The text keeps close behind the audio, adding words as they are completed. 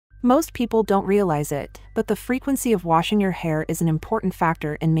Most people don't realize it, but the frequency of washing your hair is an important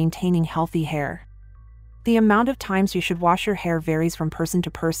factor in maintaining healthy hair. The amount of times you should wash your hair varies from person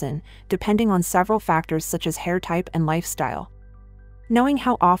to person, depending on several factors such as hair type and lifestyle. Knowing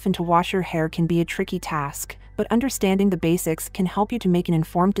how often to wash your hair can be a tricky task, but understanding the basics can help you to make an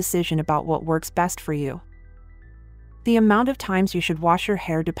informed decision about what works best for you. The amount of times you should wash your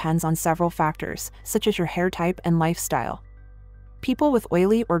hair depends on several factors, such as your hair type and lifestyle. People with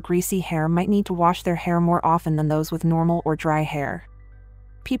oily or greasy hair might need to wash their hair more often than those with normal or dry hair.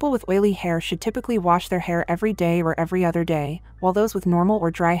 People with oily hair should typically wash their hair every day or every other day, while those with normal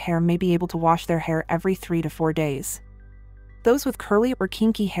or dry hair may be able to wash their hair every 3 to 4 days. Those with curly or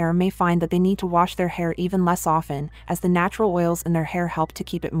kinky hair may find that they need to wash their hair even less often, as the natural oils in their hair help to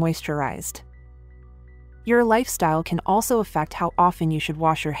keep it moisturized. Your lifestyle can also affect how often you should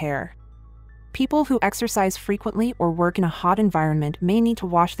wash your hair. People who exercise frequently or work in a hot environment may need to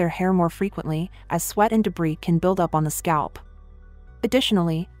wash their hair more frequently, as sweat and debris can build up on the scalp.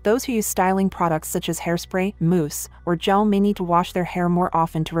 Additionally, those who use styling products such as hairspray, mousse, or gel may need to wash their hair more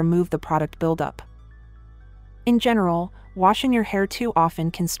often to remove the product buildup. In general, washing your hair too often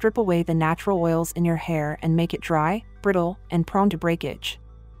can strip away the natural oils in your hair and make it dry, brittle, and prone to breakage.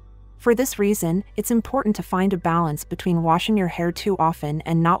 For this reason, it's important to find a balance between washing your hair too often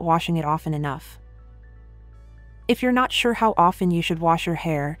and not washing it often enough. If you're not sure how often you should wash your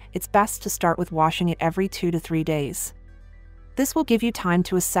hair, it's best to start with washing it every 2 to 3 days. This will give you time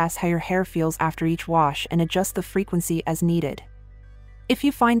to assess how your hair feels after each wash and adjust the frequency as needed. If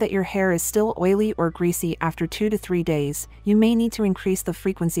you find that your hair is still oily or greasy after 2 to 3 days, you may need to increase the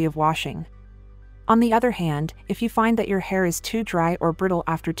frequency of washing. On the other hand, if you find that your hair is too dry or brittle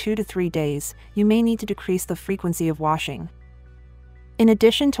after 2 to 3 days, you may need to decrease the frequency of washing. In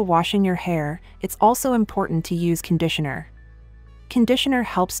addition to washing your hair, it's also important to use conditioner. Conditioner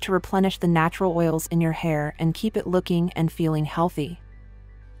helps to replenish the natural oils in your hair and keep it looking and feeling healthy.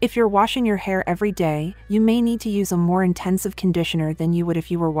 If you're washing your hair every day, you may need to use a more intensive conditioner than you would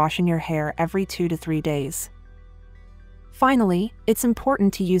if you were washing your hair every 2 to 3 days. Finally, it's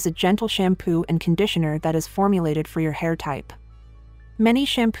important to use a gentle shampoo and conditioner that is formulated for your hair type. Many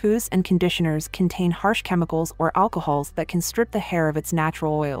shampoos and conditioners contain harsh chemicals or alcohols that can strip the hair of its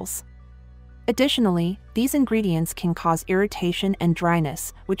natural oils. Additionally, these ingredients can cause irritation and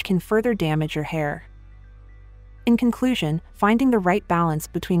dryness, which can further damage your hair. In conclusion, finding the right balance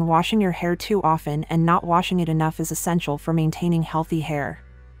between washing your hair too often and not washing it enough is essential for maintaining healthy hair.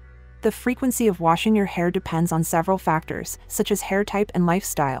 The frequency of washing your hair depends on several factors, such as hair type and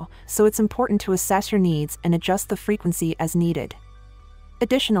lifestyle, so it's important to assess your needs and adjust the frequency as needed.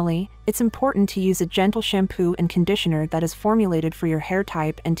 Additionally, it's important to use a gentle shampoo and conditioner that is formulated for your hair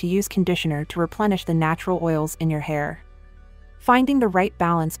type and to use conditioner to replenish the natural oils in your hair. Finding the right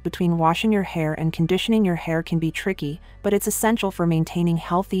balance between washing your hair and conditioning your hair can be tricky, but it's essential for maintaining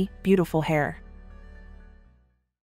healthy, beautiful hair.